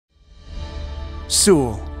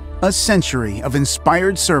Sewell, a century of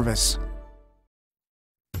inspired service.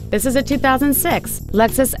 This is a 2006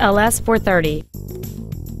 Lexus LS 430.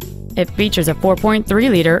 It features a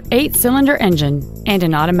 4.3-liter 8-cylinder engine and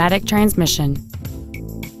an automatic transmission.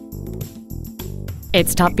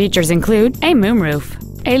 Its top features include a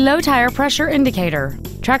moonroof, a low-tire pressure indicator,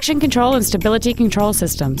 traction control and stability control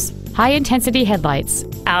systems, high-intensity headlights,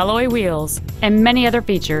 alloy wheels, and many other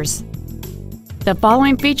features. The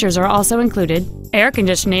following features are also included: air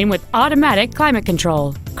conditioning with automatic climate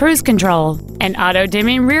control, cruise control, an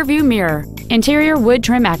auto-dimming rearview mirror, interior wood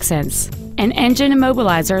trim accents, an engine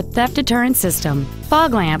immobilizer theft deterrent system,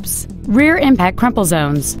 fog lamps, rear impact crumple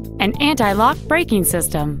zones, an anti-lock braking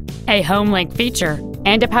system, a home link feature,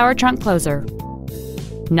 and a power trunk closer.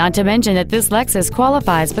 Not to mention that this Lexus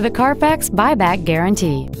qualifies for the Carfax buyback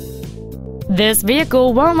guarantee. This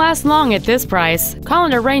vehicle won't last long at this price. Call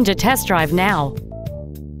and arrange a test drive now.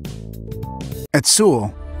 At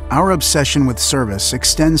Sewell, our obsession with service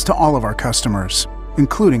extends to all of our customers,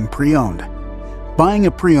 including pre-owned. Buying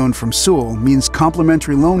a pre-owned from Sewell means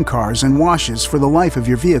complimentary loan cars and washes for the life of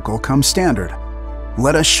your vehicle come standard.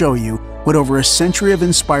 Let us show you what over a century of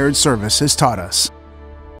inspired service has taught us.